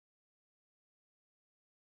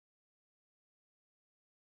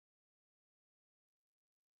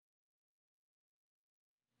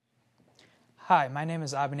Hi, my name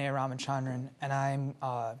is Abhinay Ramachandran, and I'm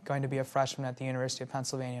going to be a freshman at the University of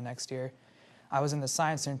Pennsylvania next year. I was in the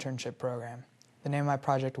science internship program. The name of my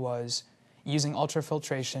project was Using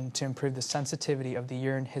Ultrafiltration to Improve the Sensitivity of the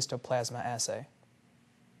Urine Histoplasma Assay.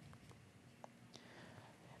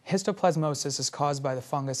 Histoplasmosis is caused by the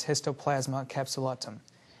fungus Histoplasma capsulatum,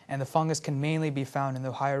 and the fungus can mainly be found in the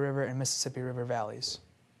Ohio River and Mississippi River valleys.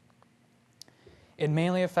 It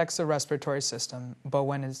mainly affects the respiratory system, but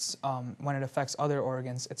when it affects other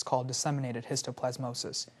organs, it's called disseminated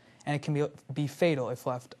histoplasmosis, and it can be fatal if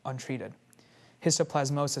left untreated.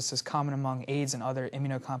 Histoplasmosis is common among AIDS and other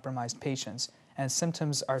immunocompromised patients, and its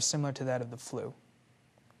symptoms are similar to that of the flu.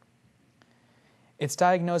 It's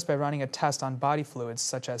diagnosed by running a test on body fluids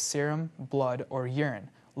such as serum, blood, or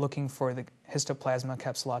urine, looking for the Histoplasma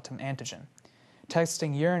capsulatum antigen.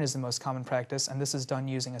 Testing urine is the most common practice, and this is done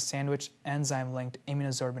using a sandwich enzyme-linked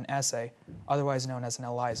immunosorbent assay, otherwise known as an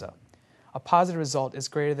ELISA. A positive result is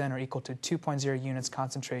greater than or equal to 2.0 units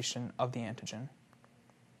concentration of the antigen.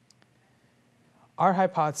 Our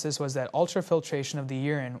hypothesis was that ultrafiltration of the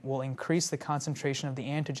urine will increase the concentration of the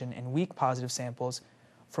antigen in weak positive samples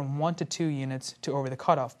from 1 to 2 units to over the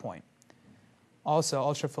cutoff point. Also,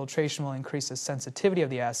 ultrafiltration will increase the sensitivity of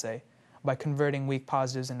the assay by converting weak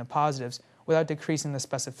positives into positives without decreasing the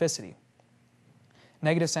specificity.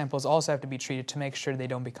 Negative samples also have to be treated to make sure they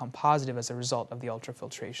don't become positive as a result of the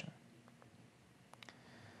ultrafiltration.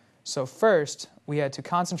 So first, we had to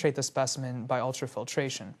concentrate the specimen by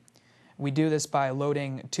ultrafiltration. We do this by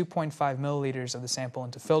loading 2.5 milliliters of the sample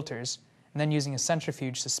into filters, and then using a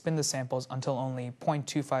centrifuge to spin the samples until only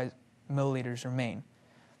 0.25 milliliters remain.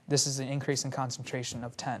 This is an increase in concentration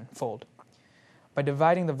of 10-fold. By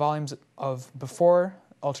dividing the volumes of before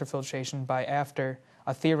ultrafiltration by after,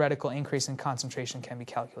 a theoretical increase in concentration can be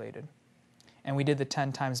calculated. And we did the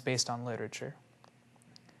 10 times based on literature.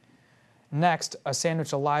 Next, a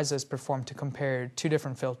sandwich ELISA is performed to compare two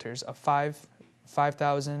different filters, a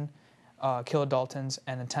 5,000 kilodaltons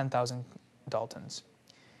and a 10,000 daltons.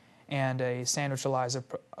 And a sandwich ELISA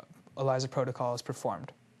protocol is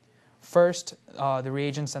performed. First, the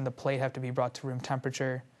reagents and the plate have to be brought to room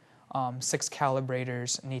temperature. 6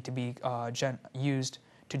 calibrators need to be used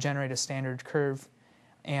to generate a standard curve,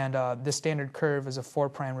 and this standard curve is a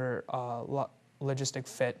 4-parameter logistic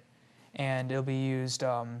fit, and it'll be used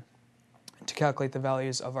to calculate the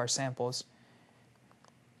values of our samples.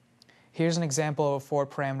 Here's an example of a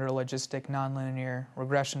 4-parameter logistic nonlinear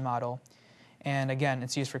regression model, and again,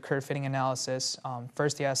 it's used for curve fitting analysis.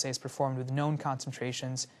 First, the assay is performed with known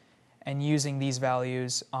concentrations, and using these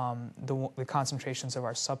values, the concentrations of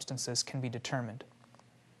our substances can be determined.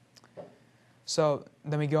 So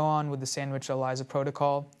then we go on with the sandwich ELISA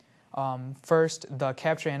protocol. First, the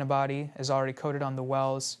capture antibody is already coated on the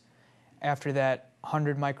wells. After that,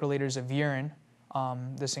 100 microliters of urine.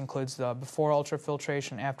 This includes the before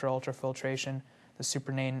ultrafiltration, after ultrafiltration, the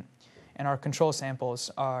supernatant, and our control samples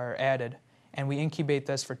are added. And we incubate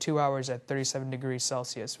this for 2 hours at 37 degrees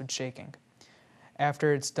Celsius with shaking.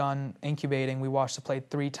 After it's done incubating, we wash the plate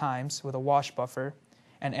 3 times with a wash buffer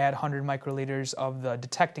and add 100 microliters of the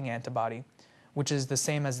detecting antibody, which is the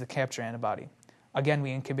same as the capture antibody. Again,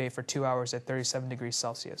 we incubate for 2 hours at 37 degrees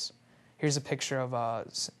Celsius. Here's a picture of a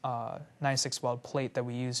 96-weld plate that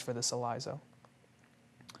we used for this ELISA.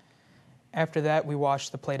 After that, we wash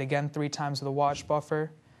the plate again 3 times with a wash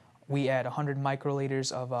buffer. We add 100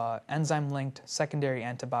 microliters of enzyme-linked secondary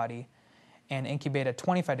antibody and incubate at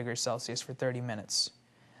 25 degrees Celsius for 30 minutes.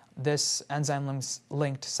 This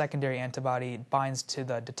enzyme-linked secondary antibody binds to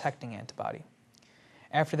the detecting antibody.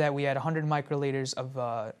 After that, we add 100 microliters of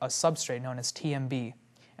a substrate known as TMB,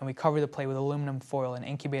 and we cover the plate with aluminum foil and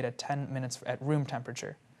incubate at 10 minutes at room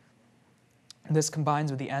temperature. This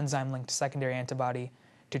combines with the enzyme-linked secondary antibody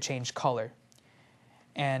to change color.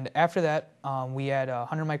 And after that, we add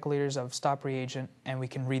 100 microliters of stop reagent, and we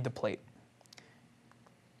can read the plate.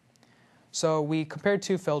 So we compared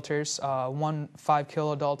 2 filters, one 5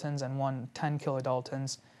 kilodaltons and one 10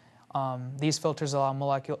 kilodaltons. These filters allow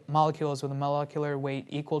molecules with a molecular weight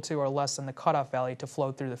equal to or less than the cutoff value to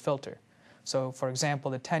flow through the filter. So, for example,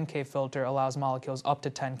 the 10K filter allows molecules up to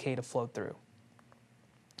 10K to flow through.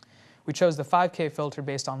 We chose the 5K filter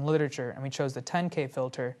based on literature, and we chose the 10K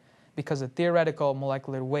filter because the theoretical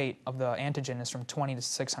molecular weight of the antigen is from 20 to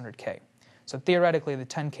 600K. So theoretically, the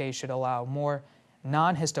 10K should allow more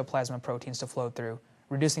non-histoplasma proteins to flow through,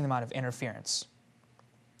 reducing the amount of interference.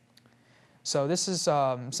 So this is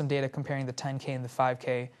some data comparing the 10K and the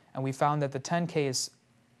 5K, and we found that the 10K is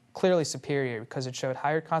clearly superior because it showed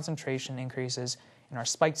higher concentration increases in our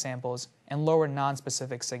spike samples and lower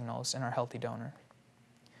non-specific signals in our healthy donor.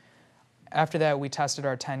 After that, we tested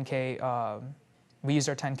our 10K. We used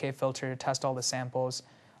our 10K filter to test all the samples.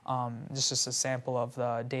 Just a sample of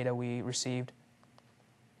the data we received.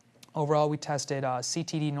 Overall, we tested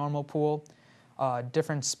CTD normal pool,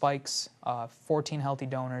 different spikes, 14 healthy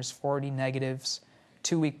donors, 40 negatives,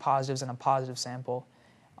 2 weak positives, and a positive sample.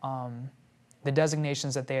 The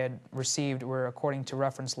designations that they had received were according to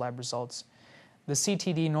reference lab results. The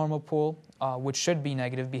CTD normal pool, which should be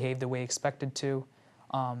negative, behaved the way expected to.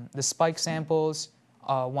 The spike samples,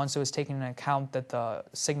 once it was taken into account that the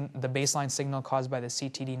baseline signal caused by the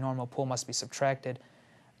CTD normal pool must be subtracted.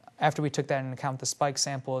 After we took that into account, the spike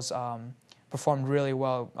samples performed really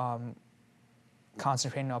well,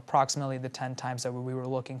 concentrating approximately the 10 times that we were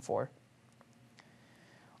looking for.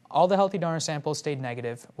 All the healthy donor samples stayed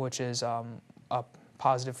negative, which is a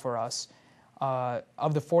positive for us.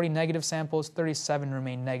 Of the 40 negative samples, 37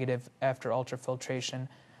 remained negative after ultrafiltration,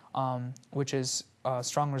 which is a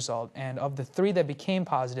strong result. And of the 3 that became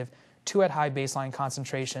positive, 2 had high baseline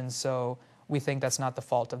concentrations, so we think that's not the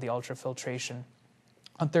fault of the ultrafiltration.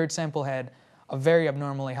 A third sample had a very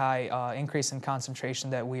abnormally high increase in concentration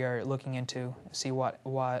that we are looking into to see what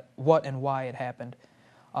and why it happened.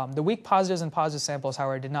 The weak positives and positive samples,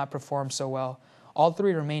 however, did not perform so well. All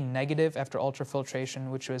 3 remained negative after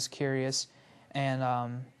ultrafiltration, which was curious,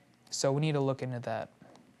 and so we need to look into that.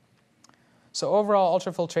 So overall,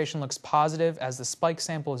 ultrafiltration looks positive as the spike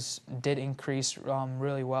samples did increase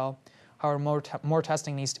really well. However, more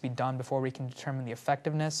testing needs to be done before we can determine the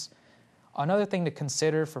effectiveness. Another thing to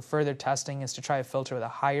consider for further testing is to try a filter with a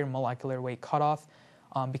higher molecular weight cutoff.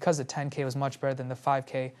 Because the 10K was much better than the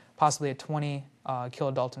 5K, possibly a 20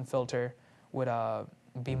 kilodalton filter would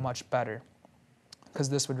be much better, because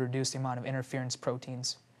this would reduce the amount of interference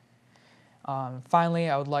proteins. Finally,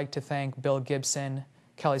 I would like to thank Bill Gibson,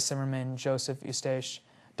 Kelly Zimmerman, Joseph Eustache,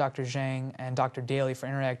 Dr. Zhang, and Dr. Daly for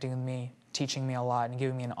interacting with me, teaching me a lot, and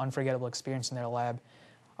giving me an unforgettable experience in their lab.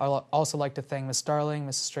 I would also like to thank Ms. Starling,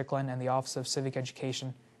 Mrs. Strickland, and the Office of Civic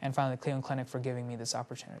Education, and finally the Cleveland Clinic for giving me this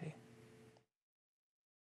opportunity.